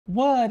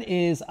What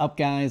is up,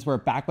 guys? We're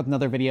back with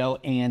another video,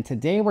 and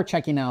today we're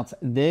checking out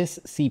this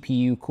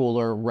CPU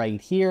cooler right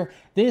here.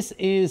 This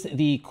is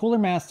the Cooler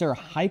Master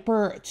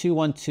Hyper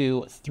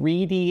 212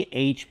 3D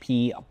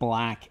HP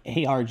Black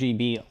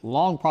ARGB,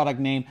 long product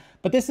name,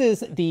 but this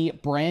is the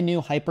brand new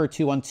Hyper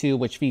 212,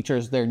 which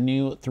features their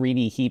new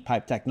 3D heat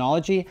pipe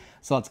technology.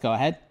 So let's go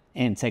ahead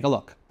and take a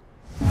look.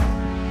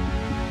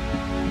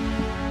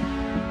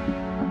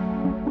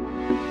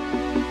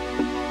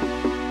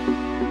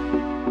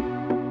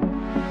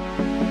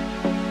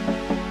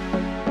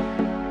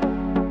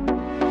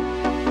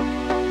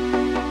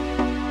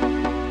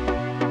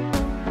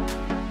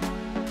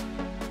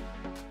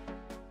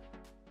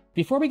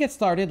 Before we get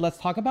started, let's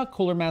talk about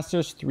Cooler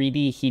Master's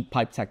 3D heat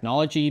pipe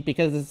technology,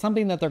 because it's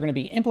something that they're going to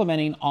be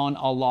implementing on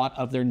a lot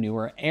of their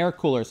newer air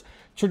coolers.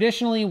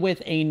 Traditionally,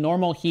 with a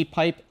normal heat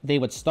pipe, they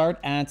would start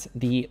at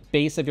the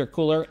base of your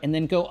cooler and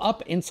then go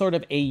up in sort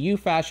of a U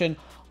fashion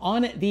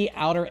on the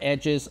outer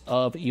edges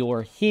of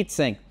your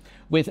heatsink.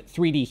 With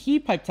 3D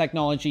heat pipe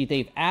technology,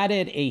 they've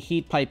added a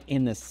heat pipe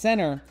in the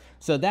center,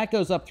 so that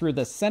goes up through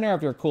the center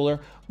of your cooler,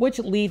 which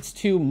leads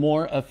to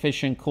more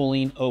efficient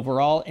cooling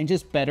overall and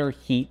just better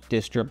heat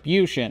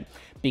distribution.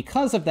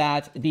 Because of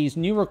that, these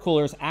newer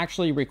coolers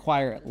actually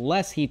require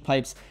less heat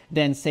pipes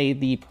than, say,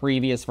 the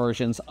previous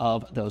versions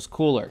of those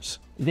coolers.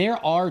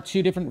 There are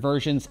two different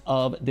versions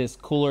of this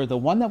cooler. The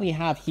one that we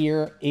have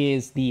here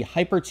is the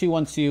Hyper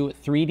 212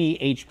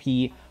 3D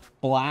HP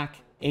Black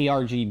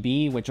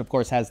ARGB, which of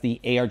course has the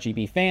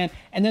ARGB fan,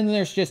 and then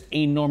there's just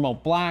a normal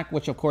black,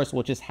 which of course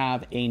will just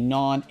have a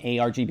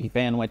non-ARGB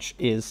fan, which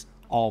is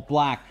all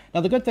black. Now,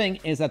 the good thing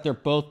is that they're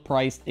both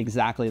priced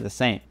exactly the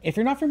same. If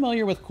you're not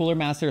familiar with Cooler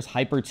Master's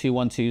Hyper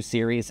 212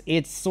 series,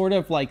 it's sort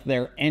of like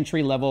their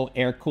entry-level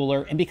air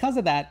cooler, and because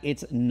of that,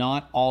 it's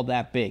not all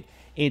that big.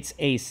 It's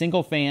a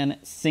single fan,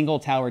 single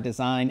tower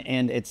design,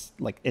 and it's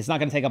not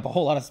going to take up a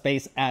whole lot of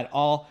space at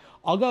all.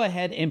 I'll go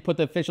ahead and put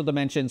the official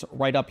dimensions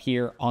right up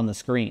here on the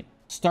screen.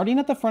 Starting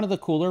at the front of the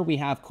cooler, we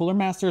have Cooler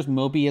Master's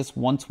Mobius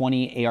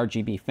 120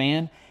 ARGB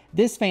fan.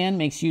 This fan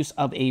makes use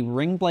of a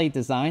ring blade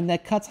design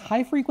that cuts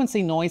high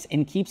frequency noise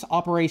and keeps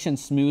operation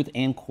smooth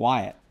and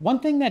quiet. One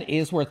thing that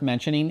is worth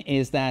mentioning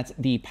is that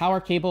the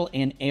power cable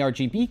and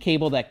ARGB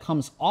cable that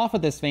comes off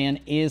of this fan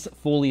is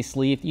fully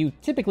sleeved. You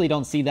typically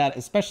don't see that,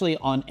 especially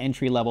on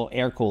entry-level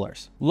air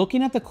coolers.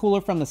 Looking at the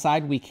cooler from the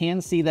side, we can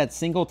see that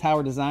single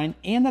tower design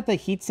and that the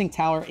heatsink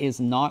tower is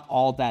not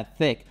all that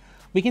thick.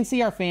 We can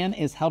see our fan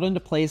is held into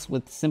place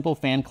with simple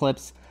fan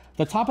clips.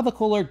 The top of the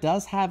cooler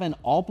does have an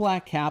all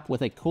black cap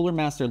with a Cooler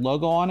Master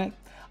logo on it.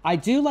 I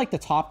do like the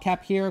top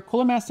cap here.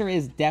 Cooler Master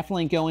is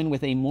definitely going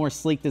with a more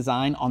sleek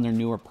design on their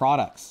newer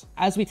products.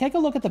 As we take a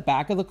look at the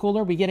back of the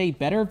cooler, we get a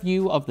better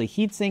view of the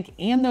heatsink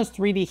and those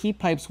 3D heat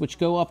pipes which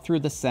go up through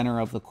the center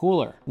of the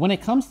cooler. When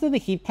it comes to the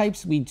heat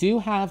pipes, we do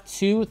have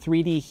two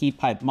 3D heat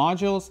pipe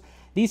modules.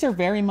 These are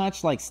very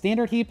much like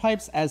standard heat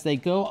pipes as they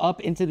go up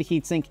into the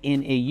heatsink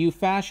in a U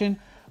fashion.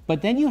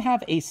 But then you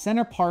have a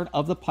center part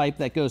of the pipe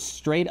that goes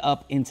straight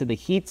up into the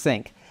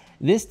heatsink.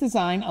 This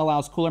design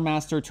allows Cooler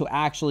Master to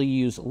actually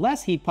use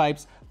less heat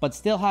pipes, but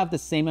still have the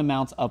same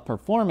amount of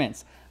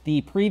performance.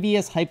 The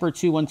previous Hyper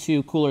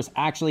 212 coolers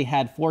actually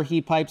had 4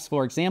 heat pipes,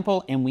 for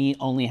example, and we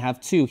only have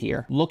 2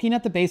 here. Looking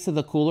at the base of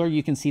the cooler,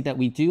 you can see that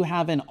we do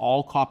have an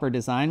all copper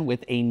design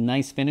with a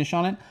nice finish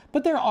on it,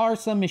 but there are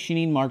some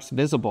machining marks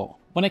visible.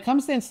 When it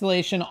comes to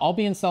installation, I'll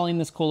be installing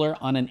this cooler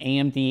on an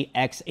AMD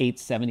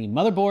X870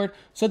 motherboard,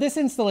 so this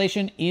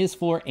installation is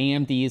for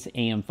AMD's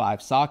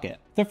AM5 socket.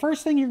 The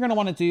first thing you're going to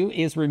want to do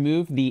is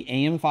remove the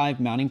AM5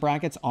 mounting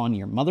brackets on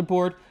your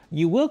motherboard.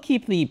 You will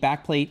keep the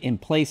backplate in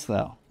place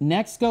though.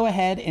 Next, go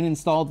ahead and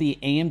install the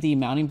AMD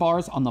mounting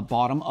bars on the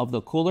bottom of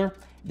the cooler.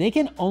 They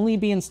can only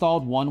be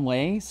installed one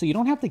way, so you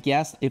don't have to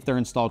guess if they're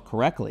installed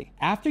correctly.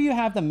 After you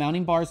have the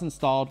mounting bars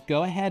installed,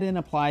 go ahead and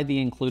apply the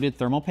included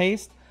thermal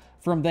paste.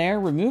 From there,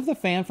 remove the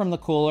fan from the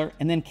cooler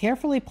and then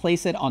carefully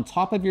place it on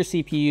top of your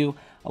CPU,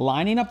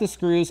 lining up the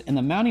screws and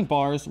the mounting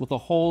bars with the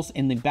holes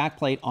in the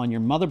backplate on your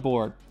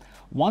motherboard.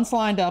 Once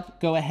lined up,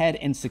 go ahead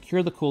and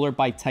secure the cooler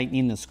by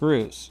tightening the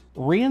screws.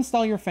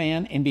 Reinstall your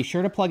fan and be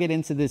sure to plug it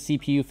into the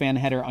CPU fan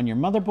header on your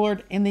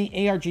motherboard and the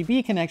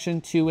ARGB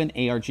connection to an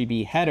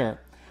ARGB header.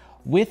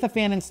 With the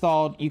fan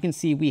installed, you can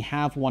see we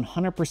have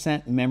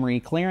 100%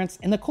 memory clearance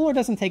and the cooler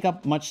doesn't take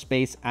up much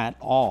space at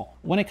all.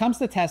 When it comes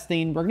to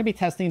testing, we're going to be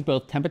testing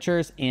both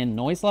temperatures and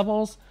noise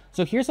levels.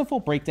 So here's a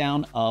full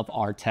breakdown of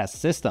our test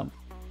system.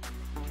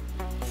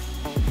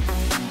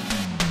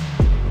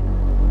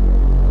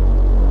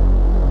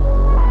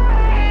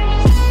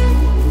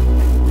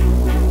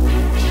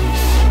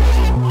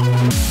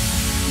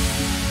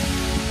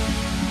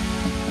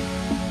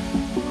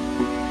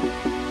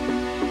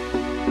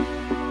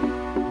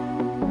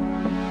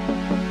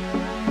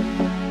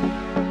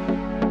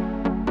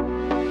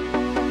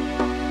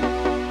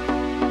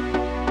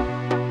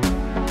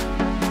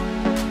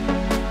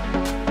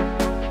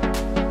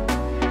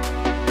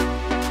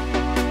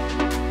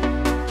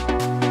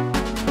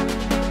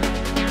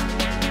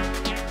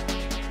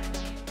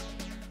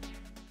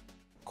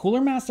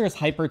 Cooler Master's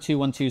Hyper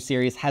 212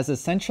 series has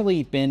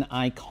essentially been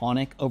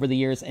iconic over the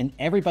years, and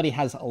everybody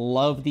has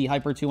loved the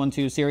Hyper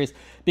 212 series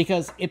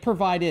because it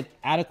provided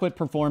adequate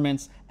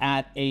performance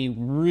at a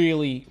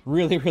really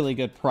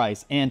good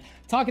price. And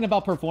talking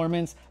about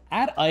performance,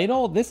 at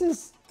idle,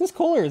 this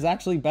cooler is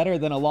actually better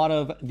than a lot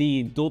of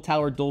the dual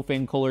tower, dual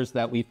fan coolers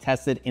that we've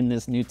tested in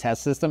this new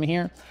test system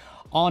here.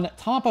 On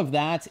top of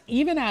that,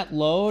 even at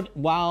load,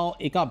 while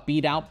it got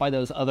beat out by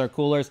those other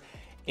coolers,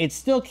 it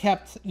still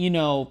kept, you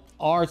know,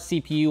 our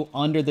CPU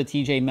under the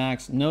TJ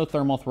Maxx, no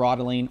thermal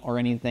throttling or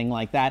anything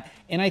like that.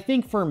 And I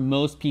think for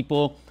most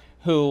people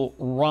who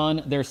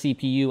run their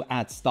CPU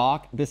at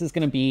stock, this is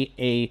gonna be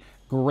a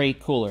great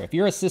cooler. If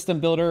you're a system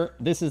builder,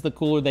 this is the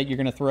cooler that you're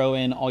gonna throw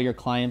in all your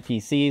client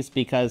PCs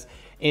because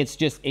it's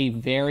just a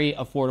very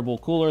affordable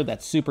cooler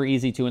that's super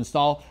easy to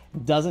install,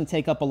 doesn't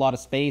take up a lot of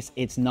space.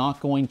 It's not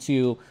going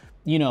to,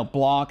 you know,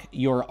 block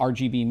your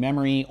RGB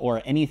memory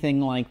or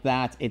anything like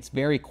that. It's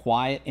very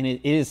quiet and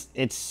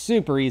it's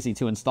super easy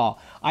to install.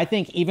 I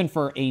think even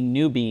for a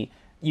newbie,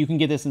 you can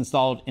get this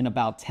installed in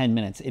about 10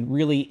 minutes. It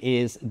really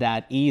is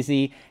that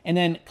easy. And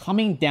then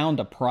coming down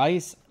to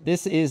price,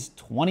 this is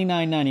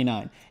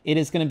 $29.99. It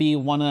is gonna be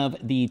one of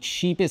the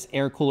cheapest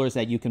air coolers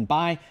that you can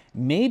buy.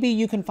 Maybe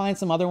you can find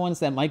some other ones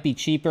that might be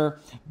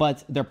cheaper,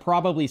 but they're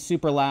probably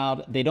super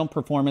loud. They don't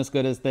perform as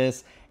good as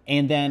this.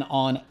 And then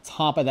on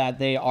top of that,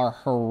 they are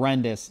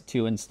horrendous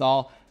to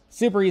install.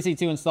 Super easy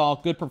to install,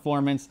 good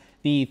performance.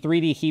 The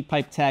 3D heat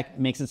pipe tech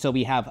makes it so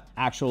we have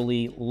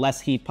actually less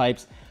heat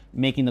pipes,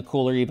 making the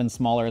cooler even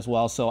smaller as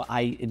well. So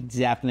I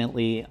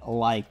definitely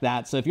like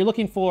that. So if you're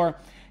looking for,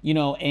 you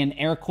know, an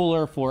air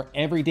cooler for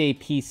everyday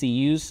PC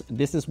use,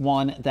 this is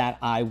one that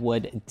I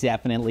would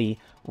definitely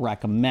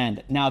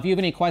recommend. Now, if you have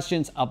any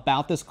questions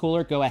about this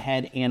cooler, go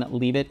ahead and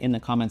leave it in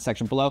the comment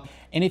section below.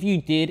 And if you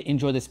did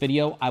enjoy this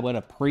video, I would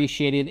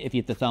appreciate it if you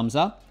hit the thumbs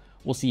up.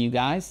 We'll see you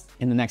guys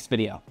in the next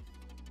video.